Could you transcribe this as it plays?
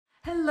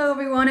Hello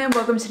everyone and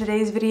welcome to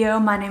today's video.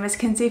 My name is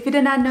Kenzie. If you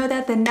did not know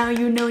that, then now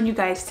you know. And you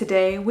guys,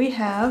 today we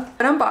have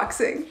an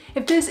unboxing.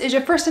 If this is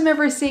your first time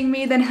ever seeing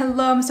me, then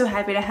hello, I'm so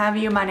happy to have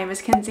you. My name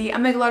is Kenzie. I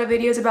make a lot of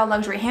videos about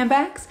luxury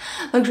handbags,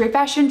 luxury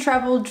fashion,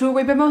 travel,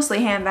 jewelry, but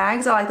mostly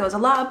handbags. I like those a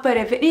lot, but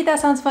if any of that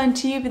sounds fun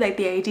to you, if you like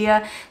the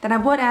idea, then I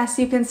would ask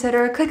you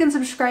consider clicking the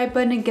subscribe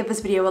button and give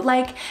this video a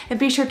like, and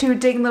be sure to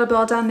ding the little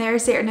bell down there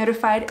so you're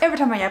notified every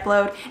time I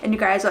upload. And you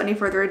guys, without any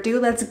further ado,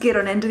 let's get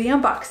on into the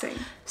unboxing.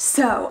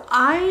 So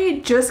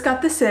I just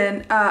got this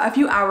in a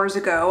few hours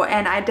ago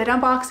and I did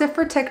unbox it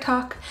for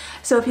TikTok.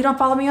 So if you don't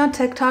follow me on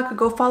TikTok,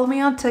 go follow me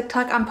on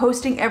TikTok. I'm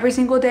posting every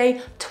single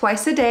day,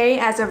 twice a day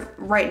as of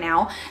right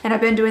now. And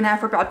I've been doing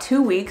that for about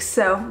 2 weeks.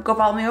 So go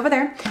follow me over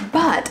there.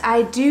 But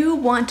I do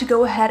want to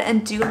go ahead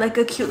and do like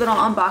a cute little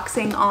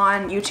unboxing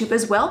on YouTube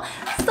as well.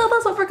 So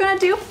that's what we're gonna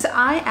do. So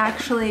I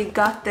actually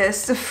got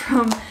this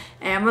from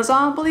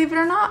Amazon, believe it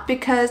or not,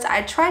 because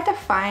I tried to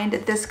find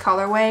this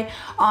colorway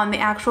on the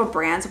actual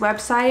brand's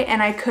website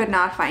and I could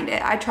not find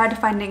it. I tried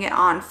finding it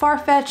on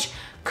Farfetch,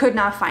 could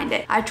not find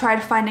it. I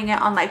tried finding it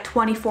on like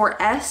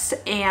 24S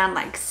and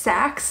like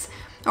Saks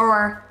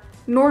or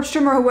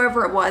Nordstrom or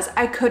whoever it was.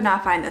 I could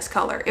not find this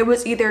color. It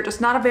was either just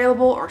not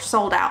available or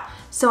sold out.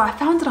 So I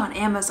found it on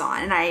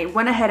Amazon and I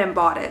went ahead and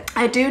bought it.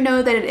 I do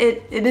know that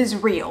it is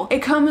real.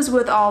 It comes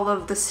with all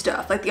of the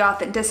stuff, like the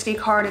authenticity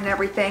card and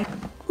everything.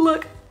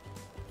 Look.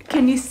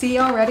 Can you see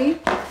already?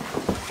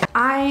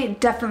 I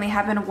definitely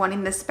have been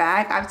wanting this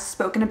bag. I've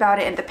spoken about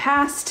it in the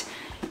past.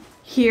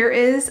 Here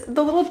is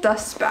the little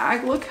dust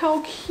bag. Look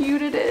how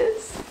cute it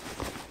is.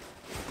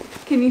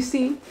 Can you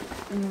see?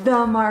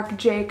 The Marc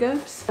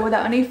Jacobs.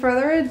 Without any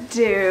further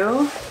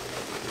ado,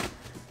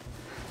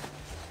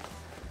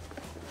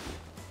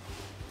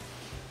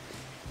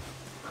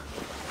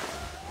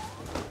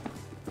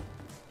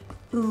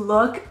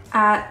 look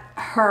at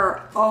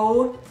her.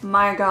 Oh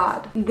my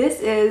god. This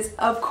is,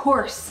 of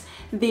course,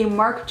 the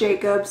Marc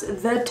Jacobs,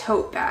 the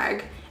tote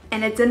bag,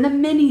 and it's in the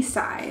mini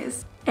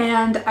size.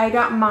 And I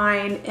got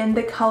mine in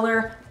the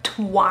color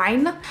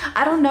Twine.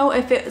 I don't know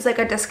if it was like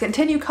a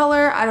discontinued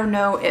color. I don't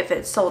know if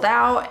it's sold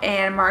out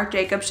and Marc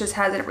Jacobs just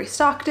hasn't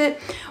restocked it,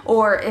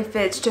 or if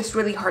it's just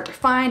really hard to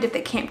find, if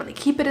they can't really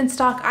keep it in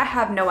stock. I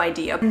have no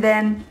idea. And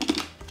then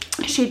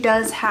she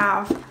does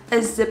have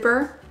a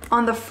zipper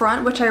on the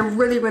front, which I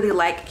really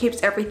like. It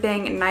keeps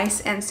everything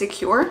nice and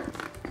secure.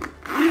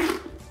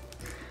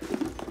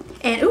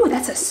 And ooh,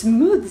 that's a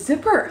smooth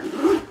zipper.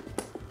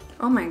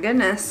 Oh my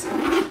goodness.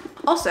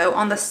 Also,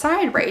 on the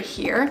side right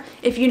here,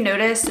 if you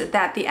notice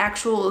that the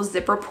actual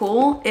zipper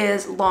pull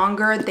is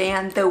longer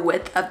than the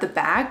width of the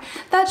bag,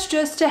 that's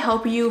just to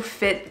help you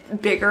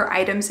fit bigger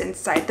items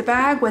inside the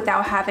bag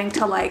without having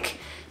to like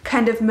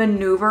kind of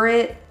maneuver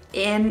it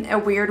in a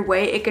weird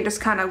way. It could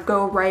just kind of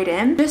go right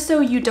in, just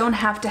so you don't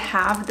have to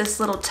have this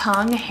little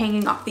tongue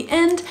hanging off the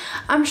end.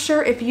 I'm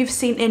sure if you've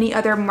seen any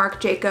other Marc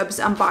Jacobs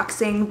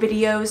unboxing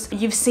videos,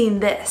 you've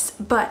seen this,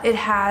 but it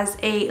has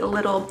a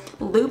little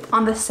loop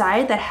on the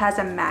side that has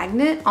a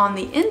magnet on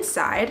the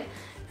inside,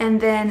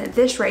 and then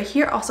this right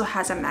here also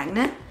has a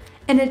magnet,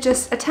 and it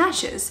just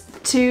attaches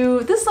to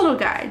this little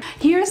guy.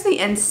 Here's the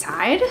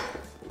inside.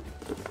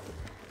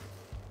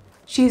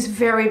 She's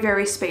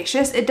very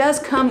spacious. It does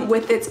come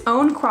with its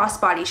own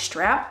crossbody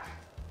strap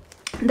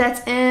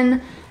that's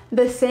in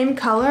the same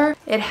color.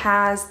 It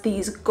has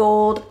these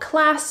gold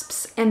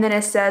clasps, and then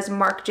it says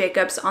Marc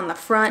Jacobs on the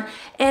front,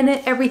 and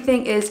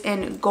everything is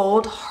in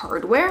gold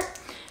hardware.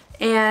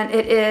 And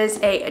it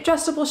is a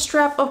adjustable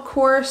strap, of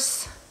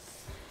course,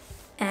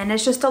 and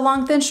it's just a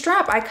long thin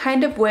strap. I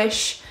kind of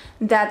wish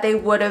that they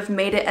would have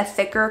made it a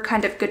thicker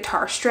kind of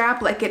guitar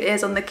strap like it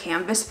is on the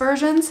canvas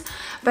versions,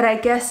 but I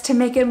guess to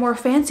make it more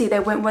fancy they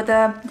went with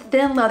a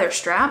thin leather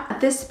strap.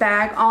 This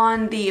bag,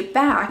 on the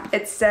back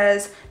it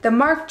says the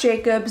Marc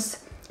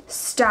Jacobs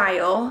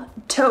style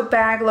tote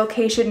bag,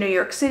 location New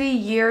York City,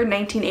 year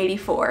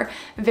 1984.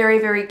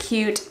 Very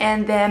cute.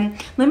 And then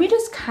let me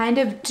just kind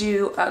of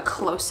do a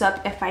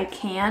close-up if I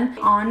can.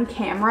 On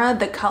camera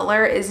the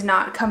color is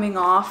not coming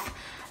off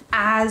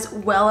as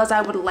well as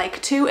I would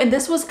like to, and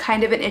this was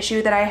kind of an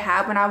issue that I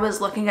had when I was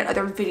looking at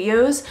other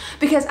videos,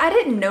 because I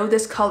didn't know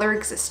this color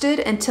existed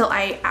until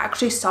I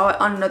actually saw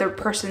it on another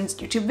person's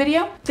YouTube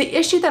video. The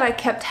issue that I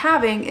kept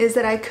having is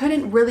that I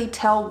couldn't really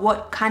tell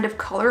what kind of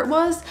color it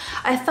was.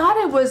 I thought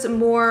it was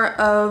more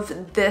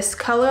of this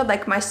color,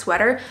 like my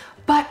sweater,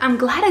 but I'm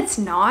glad it's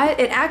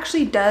not. It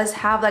actually does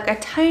have like a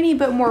tiny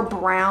bit more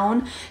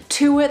brown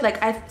to it.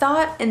 Like I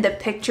thought in the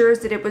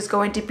pictures that it was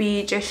going to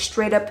be just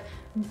straight up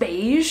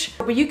beige,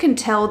 but you can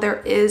tell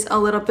there is a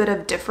little bit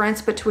of difference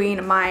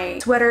between my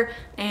sweater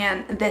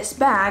and this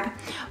bag.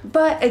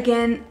 But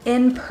again,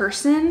 in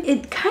person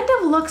it kind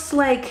of looks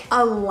like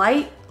a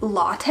light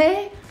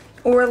latte,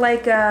 or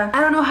like a,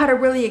 I don't know how to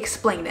really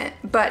explain it,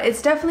 but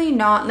it's definitely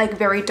not like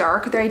very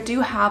dark. They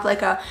do have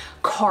like a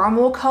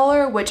caramel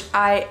color, which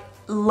I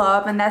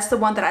love, and that's the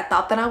one that I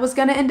thought that I was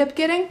gonna end up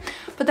getting.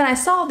 But then I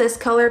saw this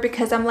color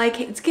because I'm like,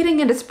 it's getting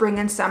into spring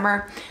and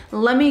summer.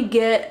 Let me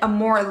get a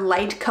more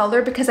light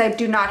color because I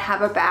do not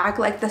have a bag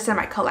like this in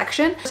my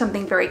collection.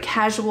 Something very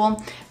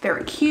casual,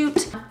 very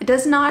cute. It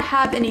does not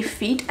have any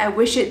feet. I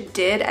wish it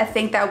did. I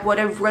think that would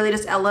have really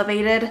just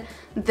elevated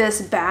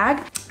this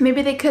bag.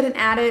 Maybe they couldn't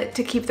add it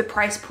to keep the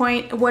price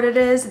point what it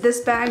is.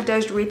 This bag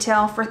does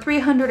retail for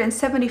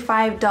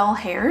 $375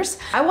 hairs.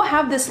 I will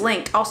have this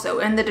linked also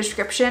in the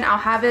description. I'll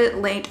have it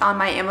linked on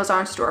my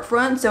Amazon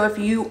storefront. So if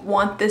you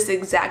want this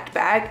exact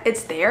bag,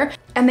 it's there.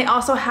 And they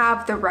also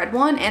have the red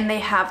one and they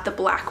have the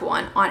black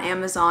one on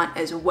Amazon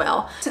as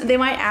well. So they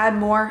might add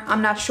more,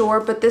 I'm not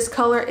sure, but this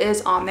color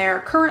is on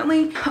there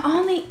currently.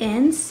 On the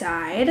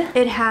inside,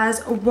 it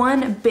has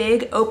one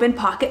big open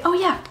pocket. Oh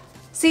yeah.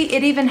 See,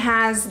 it even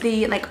has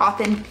the like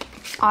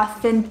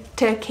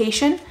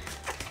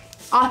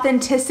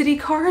authenticity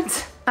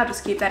cards. I'll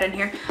just keep that in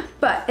here.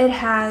 But it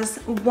has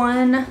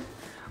one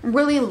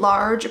really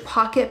large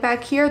pocket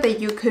back here that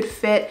you could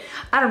fit,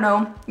 I don't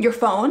know, your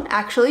phone.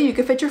 Actually, you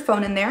could fit your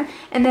phone in there.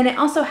 And then it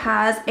also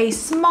has a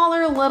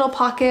smaller little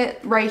pocket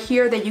right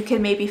here that you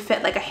can maybe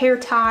fit like a hair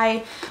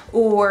tie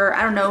or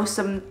I don't know,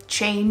 some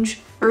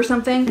change or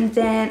something. And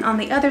then on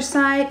the other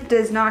side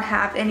does not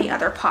have any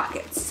other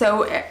pockets.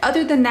 So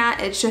other than that,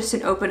 it's just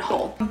an open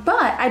hole.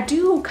 But I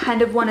do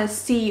kind of want to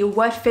see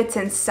what fits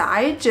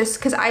inside just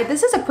because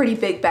this is a pretty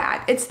big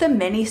bag. It's the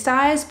mini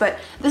size, but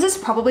this is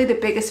probably the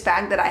biggest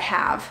bag that I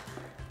have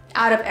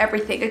out of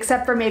everything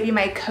except for maybe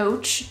my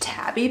Coach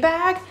Tabby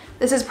bag.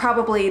 This is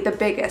probably the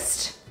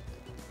biggest.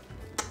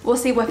 We'll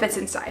see what fits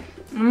inside.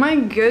 My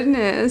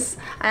goodness.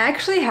 I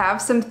actually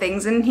have some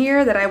things in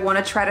here that I want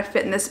to try to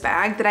fit in this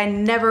bag that I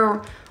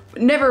never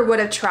would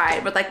have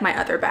tried with like my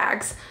other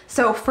bags.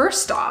 So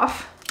first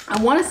off,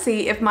 I want to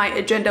see if my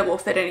agenda will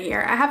fit in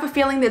here. I have a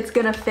feeling that it's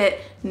gonna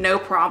fit no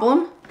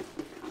problem.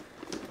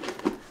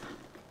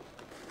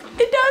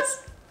 It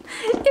does.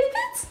 It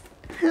fits.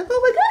 Oh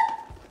my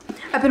God.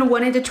 I've been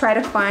wanting to try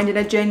to find an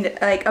agenda,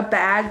 like a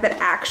bag that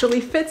actually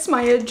fits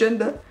my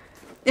agenda.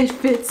 It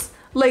fits.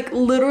 Like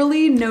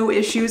literally no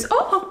issues.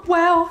 Oh,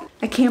 wow.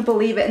 I can't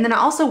believe it. And then I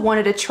also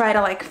wanted to try to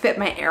like fit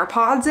my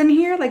AirPods in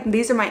here. Like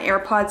these are my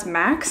AirPods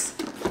Max.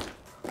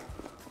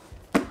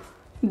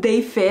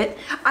 They fit.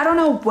 I don't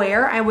know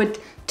where I would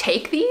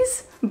take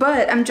these,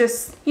 but I'm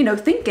just, you know,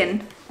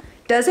 thinking,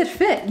 does it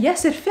fit?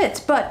 Yes, it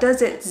fits, but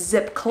does it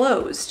zip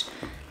closed?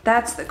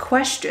 That's the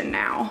question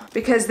now.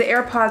 Because the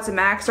AirPods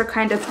Max are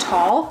kind of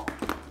tall.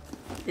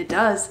 It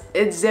does.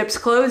 It zips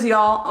closed,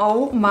 y'all.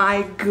 Oh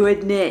my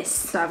goodness.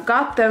 So I've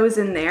got those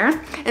in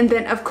there. And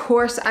then of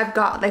course I've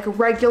got like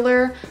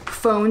regular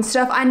phone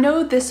stuff. I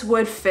know this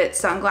would fit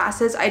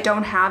sunglasses. I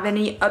don't have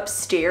any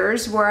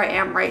upstairs where I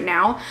am right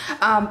now.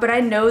 But I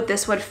know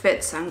this would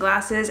fit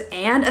sunglasses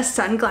and a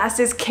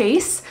sunglasses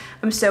case.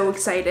 I'm so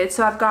excited.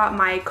 So I've got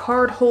my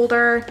card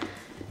holder.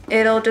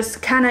 It'll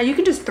just kind of, you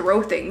can just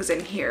throw things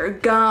in here.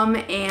 Gum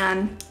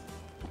and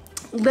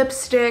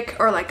lipstick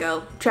or like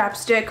a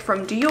chapstick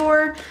from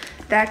Dior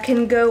that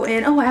can go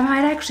in. Oh, I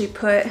might actually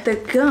put the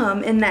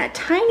gum in that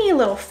tiny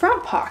little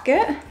front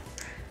pocket.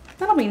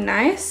 That'll be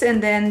nice.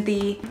 And then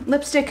the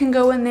lipstick can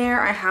go in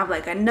there. I have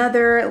like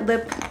another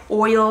lip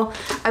oil.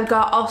 I've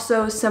got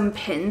also some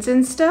pins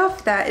and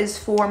stuff that is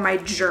for my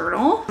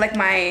journal, like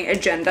my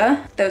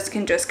agenda. Those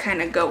can just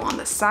kind of go on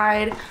the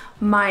side.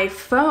 My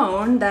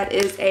phone, that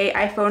is a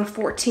iPhone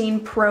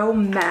 14 Pro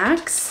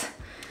Max.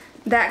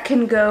 That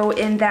can go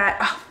in that.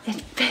 Oh,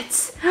 it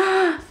fits.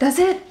 Does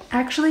it?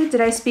 Actually, did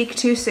I speak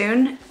too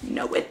soon?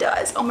 No, it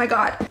does. Oh my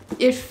God.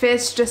 It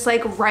fits just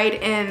like right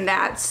in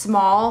that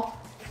small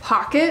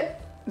pocket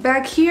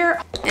back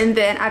here. And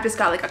then I've just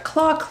got like a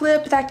claw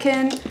clip that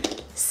can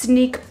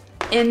sneak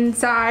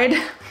inside.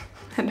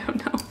 I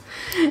don't know.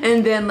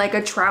 And then like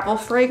a travel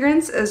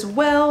fragrance as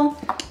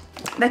well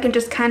that can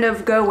just kind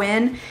of go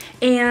in.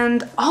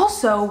 And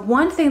also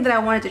one thing that I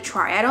wanted to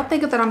try, I don't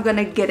think that I'm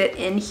gonna get it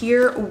in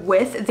here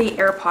with the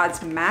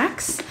AirPods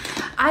Max.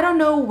 I don't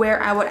know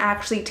where I would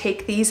actually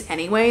take these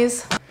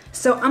anyways.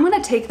 So I'm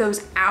gonna take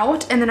those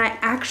out and then I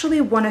actually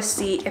wanna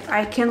see if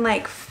I can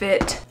like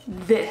fit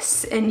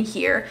this in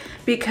here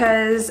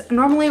because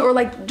normally, or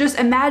like just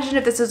imagine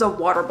if this is a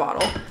water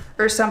bottle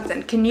or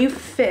something. Can you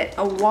fit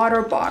a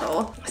water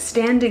bottle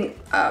standing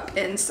up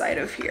inside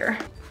of here?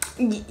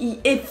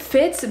 It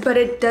fits, but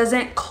it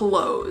doesn't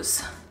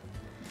close.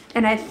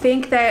 And I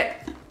think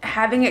that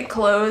having it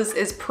close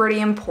is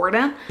pretty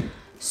important.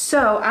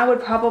 So I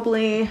would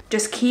probably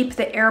just keep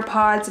the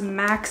AirPods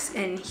Max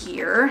in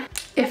here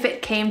if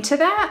it came to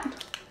that.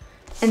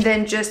 And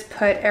then just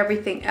put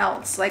everything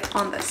else like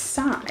on the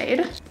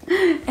side.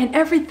 And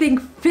everything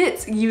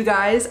fits, you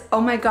guys.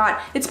 Oh my God.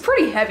 It's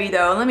pretty heavy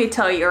though, let me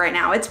tell you right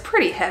now, it's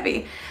pretty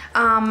heavy.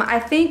 I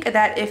think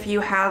that if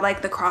you had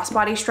like the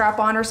crossbody strap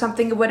on or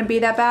something, it wouldn't be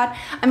that bad.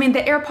 I mean,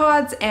 the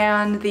AirPods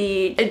and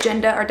the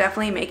Agenda are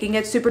definitely making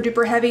it super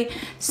duper heavy.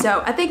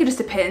 So I think it just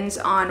depends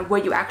on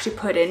what you actually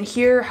put in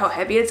here, how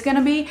heavy it's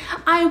gonna be.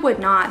 I would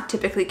not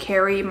typically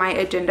carry my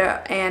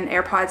Agenda and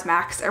AirPods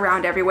Max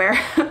around everywhere.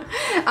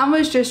 I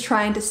was just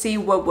trying to see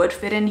what would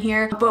fit in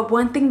here. But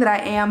one thing that I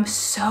am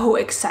so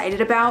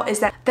excited about is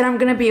that I'm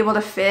gonna be able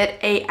to fit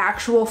a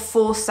actual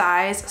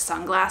full-size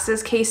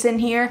sunglasses case in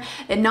here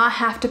and not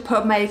have to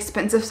put my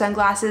expensive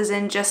sunglasses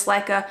in just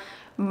like a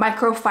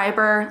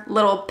microfiber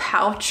little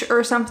pouch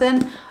or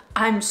something.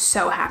 I'm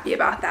so happy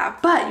about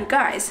that. But you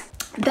guys,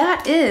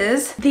 that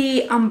is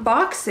the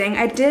unboxing.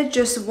 I did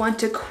just want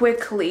to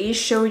quickly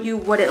show you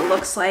what it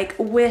looks like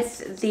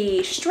with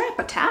the strap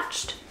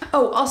attached.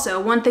 Oh,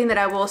 also, one thing that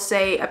I will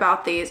say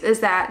about these is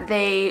that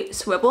they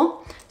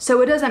swivel.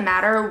 So it doesn't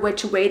matter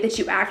which way that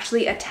you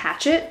actually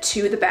attach it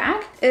to the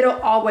bag. It'll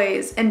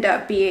always end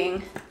up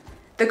being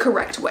the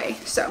correct way.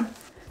 So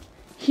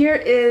here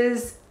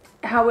is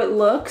how it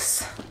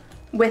looks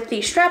with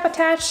the strap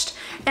attached.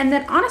 And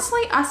then honestly,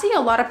 I see a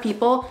lot of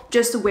people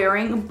just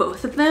wearing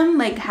both of them,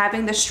 like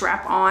having the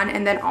strap on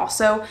and then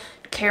also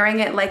carrying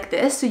it like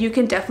this. So you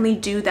can definitely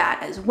do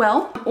that as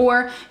well.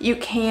 Or you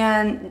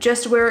can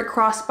just wear it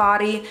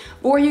crossbody,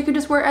 or you can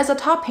just wear it as a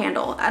top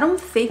handle. I don't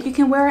think you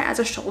can wear it as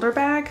a shoulder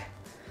bag.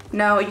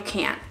 No, you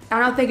can't. I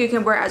don't think you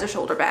can wear it as a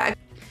shoulder bag.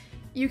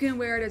 You can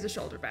wear it as a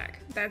shoulder bag.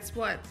 That's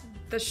what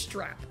the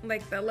strap,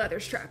 like the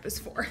leather strap, is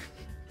for.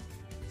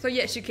 So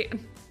yes, you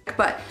can.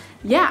 But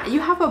yeah,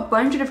 you have a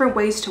bunch of different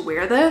ways to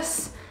wear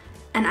this,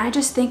 and I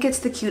just think it's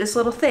the cutest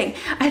little thing.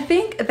 I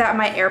think that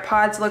my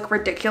AirPods look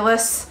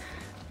ridiculous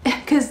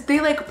because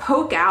they like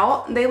poke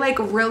out. They like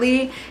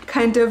really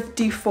kind of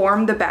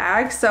deform the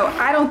bag. So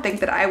I don't think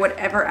that I would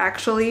ever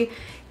actually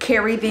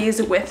carry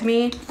these with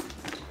me.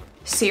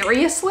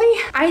 Seriously?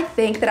 I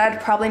think that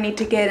I'd probably need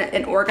to get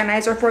an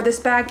organizer for this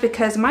bag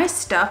because my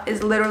stuff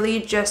is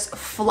literally just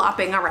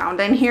flopping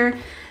around in here.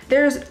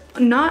 There's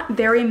not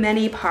very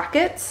many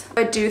pockets.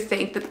 I do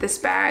think that this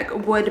bag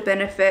would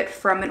benefit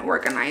from an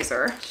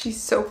organizer. She's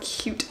so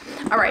cute.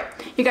 All right,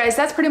 you guys,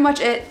 that's pretty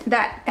much it.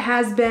 That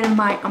has been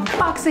my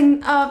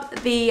unboxing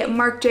of the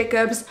Marc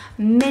Jacobs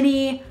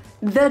mini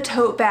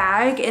tote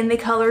bag in the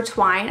color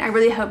twine. I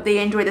really hope they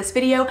enjoyed this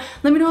video.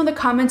 Let me know in the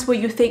comments what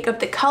you think of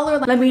the color.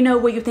 Let me know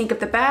what you think of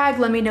the bag.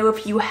 Let me know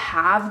if you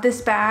have this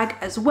bag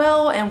as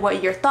well and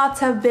what your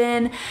thoughts have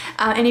been.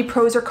 Any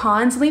pros or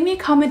cons. Leave me a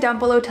comment down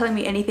below telling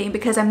me anything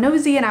because I'm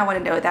nosy and I want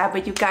to know that.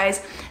 But you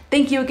guys,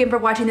 thank you again for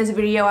watching this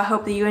video. I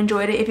hope that you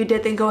enjoyed it. If you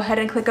did, then go ahead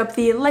and click up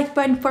the like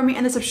button for me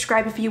and the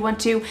subscribe if you want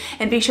to.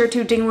 And be sure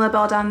to ding the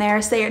bell down there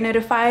so you're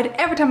notified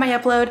every time I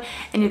upload.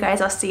 And you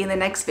guys, I'll see you in the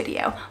next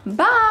video.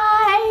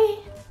 Bye!